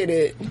can piece. get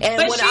it. And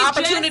But when she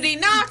opportunity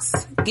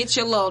knocks, get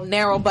your little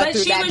narrow butt But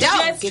through she that was door.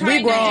 just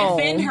trying to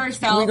defend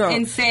herself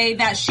and say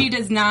that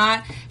she's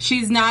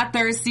not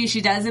thirsty. She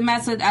doesn't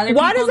mess with other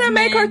people's Why does that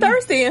make her men.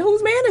 thirsty? And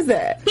whose man is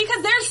that?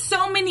 Because there's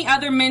so many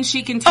other men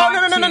she can talk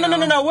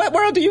to. No. What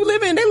world do you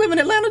live in? They live in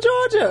Atlanta,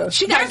 Georgia.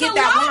 She gotta There's get a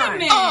that lot one. of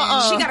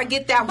men. She gotta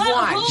get that But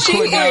one. who is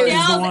Cordell is the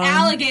Cordell's one.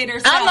 alligator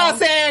self? I'm not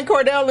saying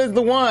Cordell is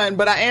the one,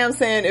 but I am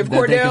saying if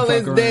That they can Cordell fuck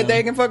is dead, around.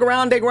 they can fuck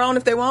around. They grown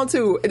if they want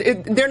to.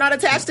 They're not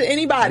attached to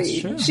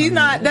anybody. That's true. She's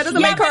not. That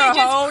doesn't make her a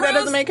hoe. That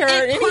doesn't make her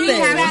anything.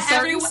 That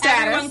Certain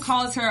status. everyone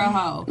calls her a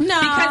hoe.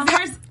 No.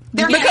 Because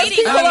they're Because hating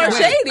people on are her.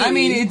 shady. I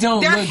mean, it don't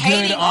They're look good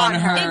hating on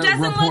on her her. It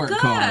doesn't report look good.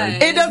 card.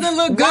 It doesn't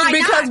look good Why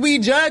because not? we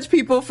judge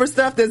people for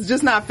stuff that's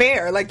just not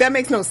fair. Like that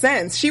makes no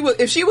sense.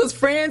 If she was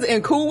friends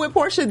and cool with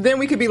Portia, then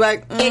we could be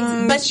like,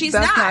 but she's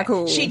that's not.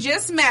 cool. She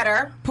just met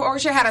her.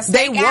 Portia had a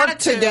They stank worked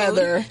attitude.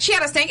 together. She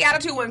had a stank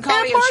attitude when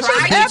Claudia Portia's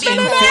tried to effing be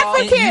an cool.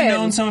 African. You've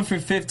known someone for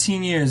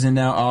 15 years, and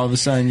now all of a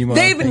sudden you want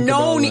to They've think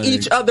known about, like,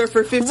 each other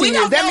for 15 We years.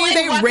 don't That know means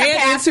in they what ran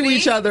capacity. into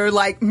each other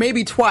like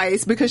maybe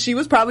twice because she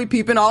was probably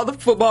peeping all the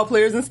football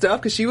players and stuff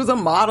because she was a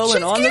model and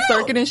She's on the cute.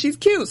 circuit and she's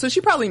cute. So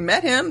she probably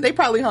met him. They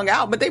probably hung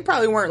out, but they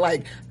probably weren't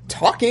like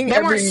talking They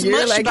every weren't year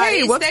smush like, hey,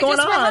 buddies. what's They going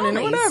just were on and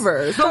homies.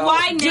 whatever. But So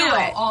why do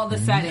now, it. all of a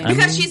sudden?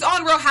 Because she's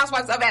on Real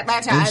Housewives of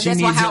Atlanta. And And that's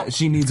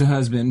she needs a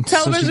husband. so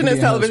she television can be is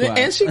a television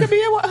housewife. and she could be a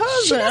She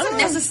husband. doesn't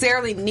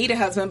necessarily need a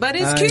husband, but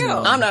it's I cute.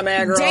 know. I'm not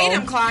mad, girl. Date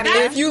him, Claudia.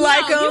 If you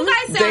like him, you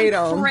guys date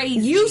sound him. crazy.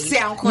 You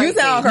sound crazy. You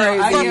sound crazy.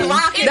 No, I For am.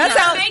 blocking That her.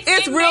 sounds,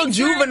 it's it real makes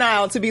her-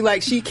 juvenile to be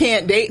like, she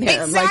can't date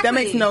him. Like, that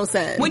makes no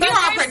sense. When But you're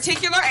a there's-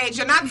 particular age,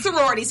 you're not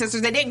sorority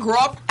sisters. They didn't grow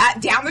up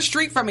down the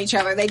street from each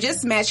other. They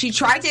just met. She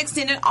tried to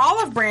extend an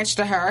olive branch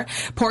to her.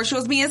 Portia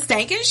was being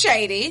stank and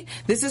shady.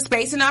 This is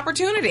space and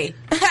opportunity.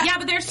 Yeah,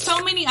 but there's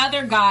so many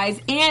other guys,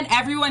 and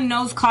everyone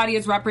knows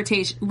Claudia's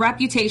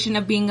reputation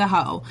of being a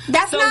hoe.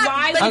 That's so not-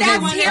 why but would that's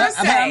everyone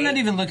hearsay. But I'm not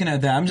even looking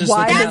at that. I'm just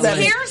Why looking does at that-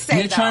 like, hearsay,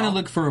 you're trying to though.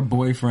 look for a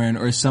boyfriend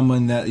or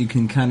someone that you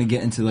can kind of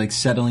get into like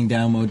settling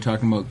down mode,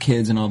 talking about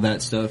kids and all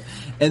that stuff.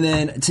 And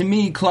then to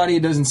me, Claudia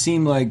doesn't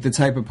seem like the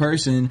type of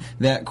person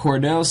that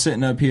Cordell's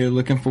sitting up here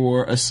looking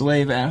for a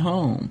slave at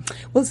home.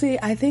 Well, see,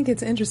 I think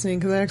it's interesting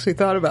because I actually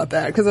thought about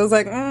that because I was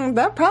like,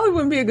 that probably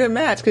wouldn't be a good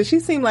match because she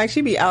seemed like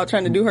she'd be out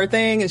trying to do her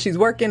thing and she's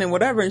working and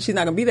whatever and she's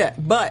not going to be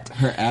that. But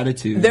Her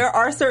attitude. there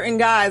are certain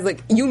guys,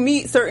 like you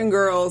meet certain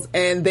girls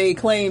and they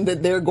claim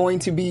that they're going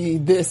to be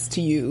this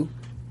to you.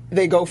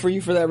 They go for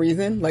you for that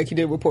reason, like he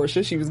did with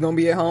Portia. She was going to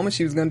be at home and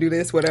she was going to do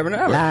this, whatever,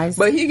 whatever. Lies.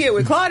 But he get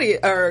with Claudia,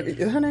 or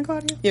is her name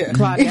Claudia? Yeah.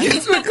 Claudia. He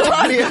gets with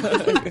Claudia.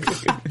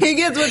 He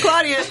gets with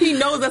Claudia. He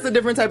knows that's a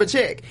different type of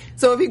chick.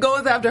 So if he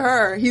goes after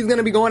her, he's going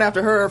to be going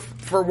after her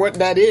for what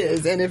that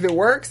is. And if it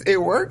works, it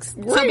works.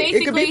 Great. So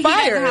basically, it could be he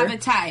fire. doesn't have a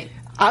type.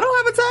 I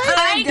don't have a type.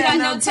 I ain't got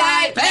no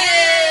type.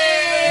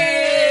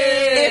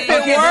 Hey! If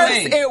it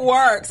works, it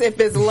works. If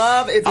it's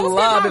love, it's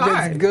love.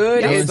 If it's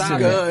good, it's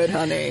good,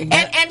 honey.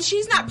 And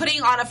she's not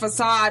putting on a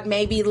facade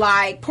maybe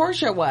like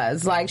Portia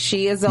was. Like,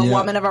 she is a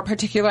woman of a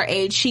particular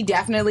age. She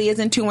definitely is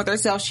in tune with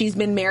herself. She's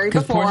been married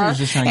before. Portia's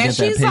just trying to get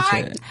she's that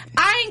like,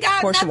 I ain't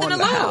got nothing to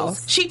lose.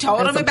 House. She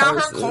told him about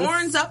her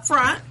corns up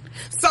front.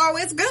 So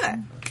it's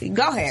good.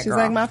 Go ahead, She's girl.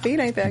 like, my feet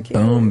ain't that cute.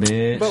 Boom,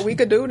 bitch. But we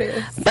could do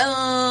this.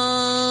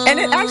 Boom. And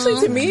it actually,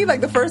 to me, like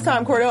the first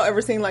time Cordell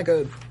ever seen like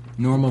a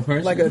normal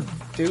person, like a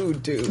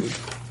dude.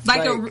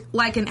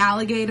 Like an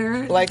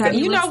alligator. Like that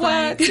you know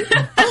what? I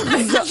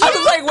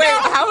was like, wait,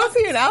 how is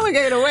he an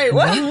alligator? Wait,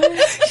 what?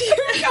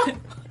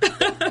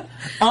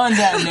 On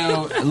that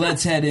note,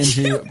 let's head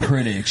into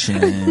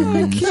predictions.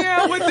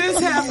 Yeah, with this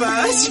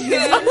happen.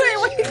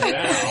 Wait.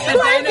 A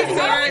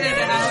dinosaur and an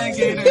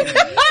alligator.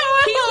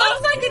 He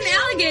looks like an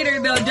alligator,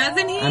 though,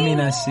 doesn't he? I mean,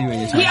 I see what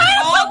you're talking He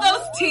has all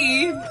those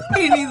teeth,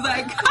 and he's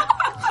like...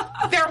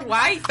 They're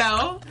white,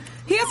 though.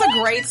 He has a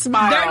great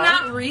smile. They're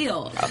not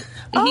real.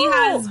 He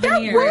has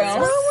veneers.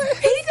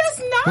 He does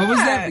not. What was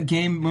that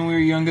game when we were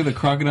younger? The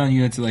crocodile,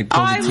 you had to like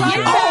pull the teeth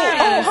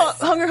out?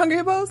 Oh, Hungry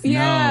Hippos?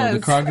 No, the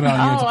crocodile, you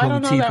had to I pull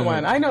don't the know teeth that out.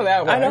 one. I know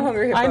that one. I know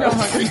Hungry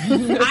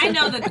Hippos. I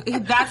know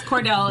that's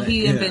Cordell.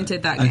 He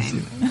invented that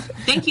game.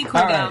 Thank you, All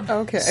Cordell. right.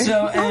 Okay.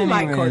 So, anyways,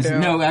 like Cordell.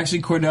 no,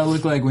 actually, Cordell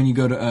looked like when you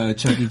go to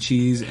Chuck E.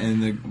 Cheese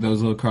and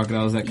those little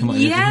crocodiles that come out.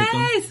 You have to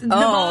hit them. Yes.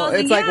 Oh,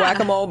 it's like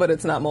whack-a-mole, but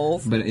it's not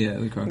moles. But yeah,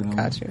 the crocodile.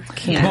 Got you.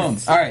 Boom.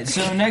 All right,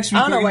 so next week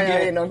I don't know we're why I gonna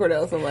didn't know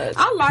Cordell so much.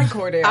 I like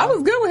Cordell. I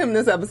was good with him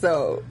this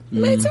episode.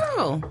 Me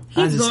too.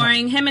 He's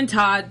boring. Him and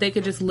Todd, they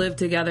could just live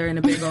together in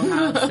a big old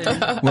house.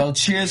 And Well,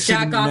 cheers to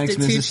Jack the off next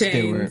to 2 Mrs.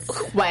 Chainz.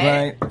 Stewart. What?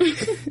 Right.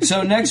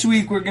 So next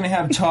week we're gonna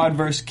have Todd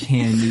versus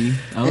Candy.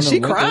 I don't And know she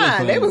what they cried.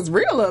 look They like. was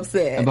real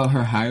upset. About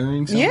her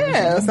hiring someone.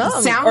 Yeah,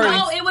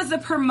 Oh, it was the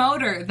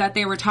promoter that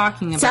they were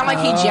talking about. Sound like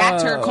he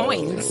jacked her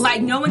coins.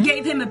 Like, no one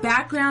gave him a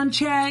background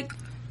check.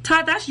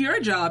 Todd, that's your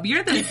job.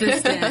 You're the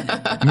assistant.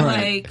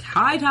 Like,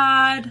 hi,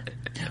 Todd.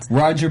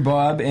 Roger,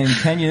 Bob, and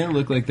Kenya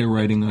look like they're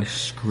writing a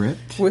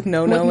script. with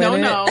no in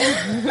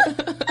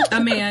it. A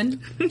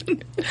man.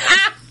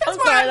 That's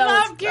why I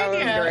love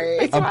Kenya.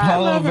 Great.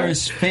 Apollo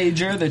versus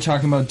Phaedra. They're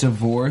talking about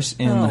divorce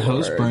and the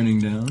house Lord. burning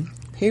down.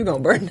 He gonna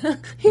burn.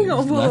 He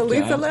gonna pull Left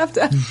Lisa out. left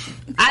out.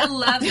 I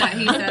love that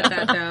he said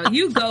that, though.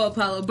 You go,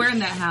 Apollo. Burn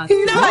that house.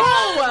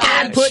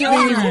 And Put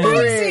children.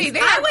 these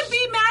bricks. I would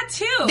be mad,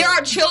 too. There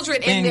are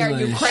children in there,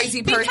 you English.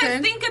 crazy Because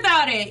person. think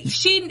about it.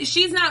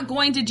 She's not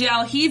going to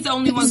jail. He's the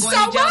only one going So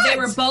to jail. what? They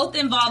were both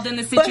involved in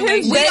the But his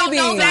situation. We don't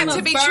know babies. that I'ma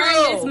to be burn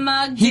true. His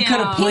mug He down.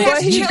 could have played.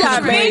 But he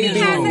got Baby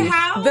babies. has a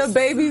house. The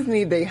babies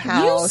need their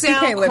house. sound He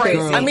can't let crazy.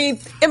 I mean,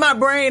 in my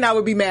brain, I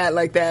would be mad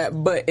like that,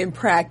 but in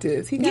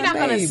practice, he got You're not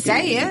going to babies.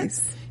 say it.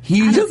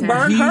 He just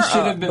burned her should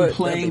up, have been but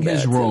playing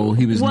that'd his be bad, role.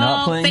 He was not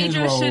Well, playing his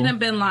Phaedra role. shouldn't have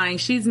been lying.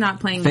 She's not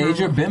playing her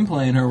Phaedra role. been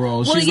playing her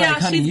role. Well, She's yeah,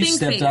 like, honey, she's you being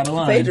stepped fake. out of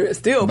line. Phaedra is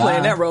still Bye.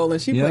 playing that role,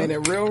 and she Yep. playing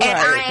it real And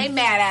I right. ain't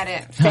mad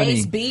at it. Honey.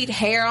 Face beat,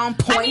 hair on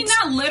point. I mean,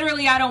 not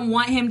literally. I don't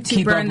want him to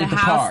Keep burn up the with the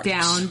house parks.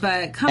 down,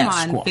 but come At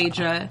on, squad.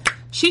 Phaedra.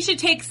 She should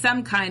take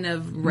some kind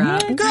of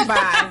rub.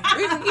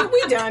 Goodbye.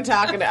 we done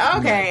talking.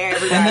 Okay,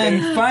 everybody.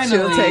 And then finally,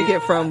 She'll take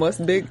it from what's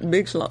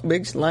big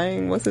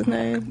slang. What's his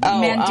name?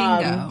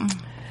 Mandingo.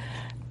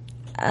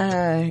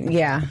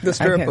 Yeah. The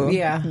stripper. Okay,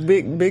 yeah.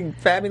 Big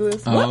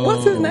fabulous.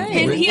 What's his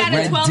name? And he had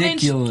a 12-inch.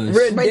 ridiculous.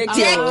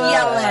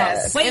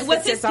 Ridiculous. Wait,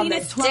 what's his Emphasis on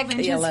penis? 12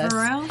 inches for ridiculous.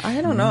 real?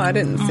 I don't know. I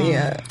didn't see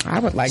it. I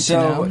would like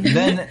So to know.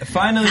 then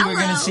finally we're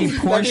gonna see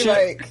That'd be Portia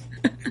like,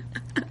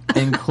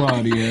 and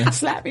Claudia.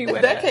 Slap me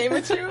with that it. came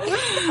at you.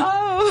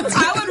 Oh,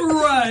 I would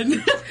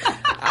run.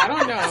 I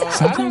don't know.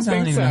 Sometimes I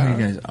don't think even know so.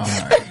 who you guys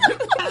are.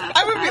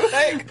 I would be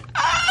like,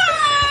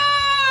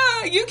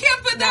 You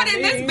can't put that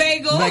in this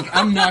bagel. Like,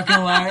 I'm not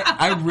gonna lie,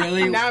 I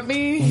really Not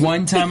me.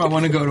 one time I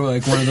want to go to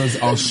like one of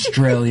those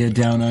Australia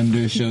Down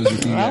Under shows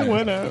with you guys. I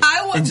would,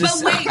 And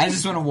just, but wait. I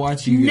just want to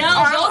watch you No,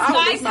 guys. those I'll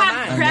guys lose my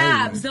have mind.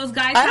 crabs. Those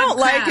guys I have don't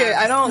like crabs. it.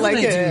 I don't like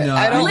they do it. not.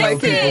 I don't I like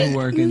like it. people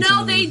work in some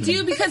No, of they those do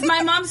things. because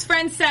my mom's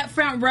friend sat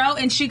front row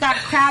and she got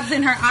crabs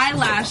in her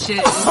eyelashes.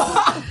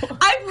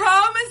 I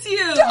promise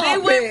you. They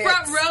went it.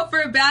 front row for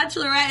a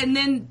bachelorette and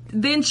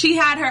then she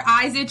had her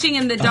eyes itching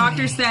and the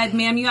doctor said,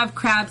 "Ma'am, you have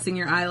crabs in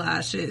your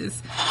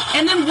eyelashes."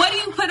 And then what do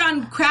you put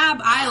on crab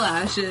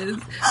eyelashes?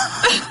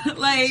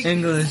 Like,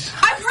 English.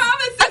 I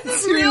promise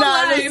this is real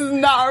life. This is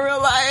not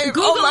real life.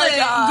 Google Oh my it.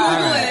 God.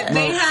 Google Alright, it.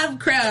 They well- have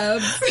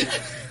crabs.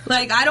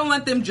 Like, I don't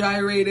want them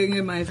gyrating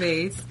in my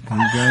face.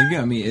 You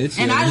got me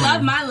itching. And I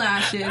love my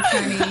lashes,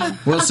 honey.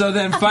 Well, so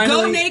then Go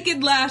finally,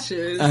 naked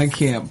lashes. I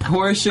can't.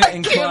 Portia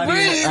and can't Claudia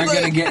breathe, are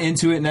going to get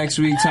into it next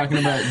week talking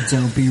about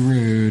Don't Be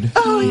Rude.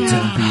 Oh, yeah.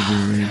 Don't be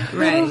rude.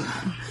 Right.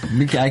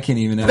 I can't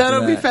even after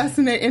That'll be that.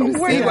 fascinating to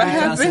see Yeah, what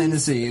fascinating to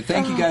happens. see.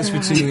 Thank you guys for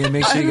tuning in.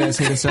 Make sure you guys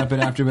hit us up at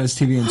AfterBuzz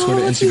TV on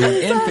Twitter,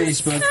 Instagram, and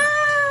Facebook.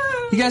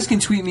 You guys can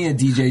tweet me at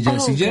DJ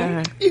Jessie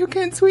J. You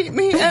can tweet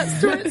me at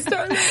Stuart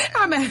Sterling.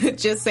 I'm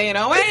just saying,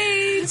 oh,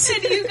 wait.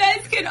 And you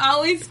guys can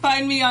always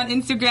find me on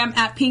Instagram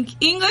at Pink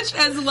English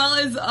as well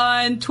as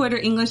on Twitter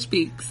English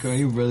Speaks. Girl,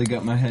 you really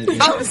got my head.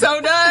 I'm so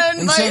done.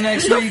 Until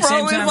next week,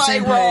 same time,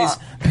 same place.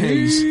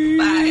 Peace.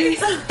 Bye.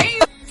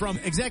 From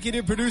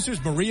executive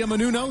producers Maria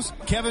Menounos,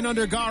 Kevin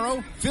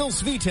Undergaro, Phil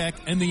Svitek,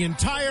 and the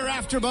entire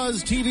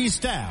AfterBuzz TV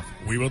staff,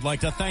 we would like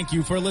to thank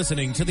you for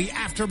listening to the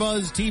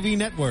AfterBuzz TV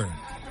network.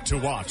 To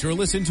watch or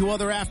listen to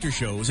other after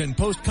shows and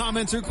post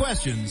comments or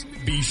questions,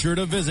 be sure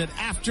to visit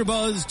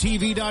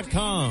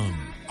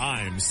AfterBuzzTV.com.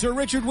 I'm Sir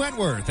Richard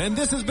Wentworth, and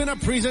this has been a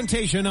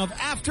presentation of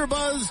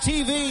AfterBuzz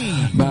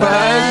TV.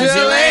 Buzz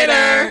you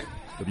later.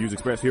 The views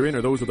expressed herein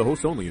are those of the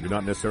hosts only and do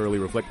not necessarily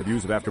reflect the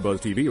views of AfterBuzz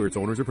TV or its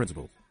owners or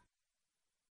principals.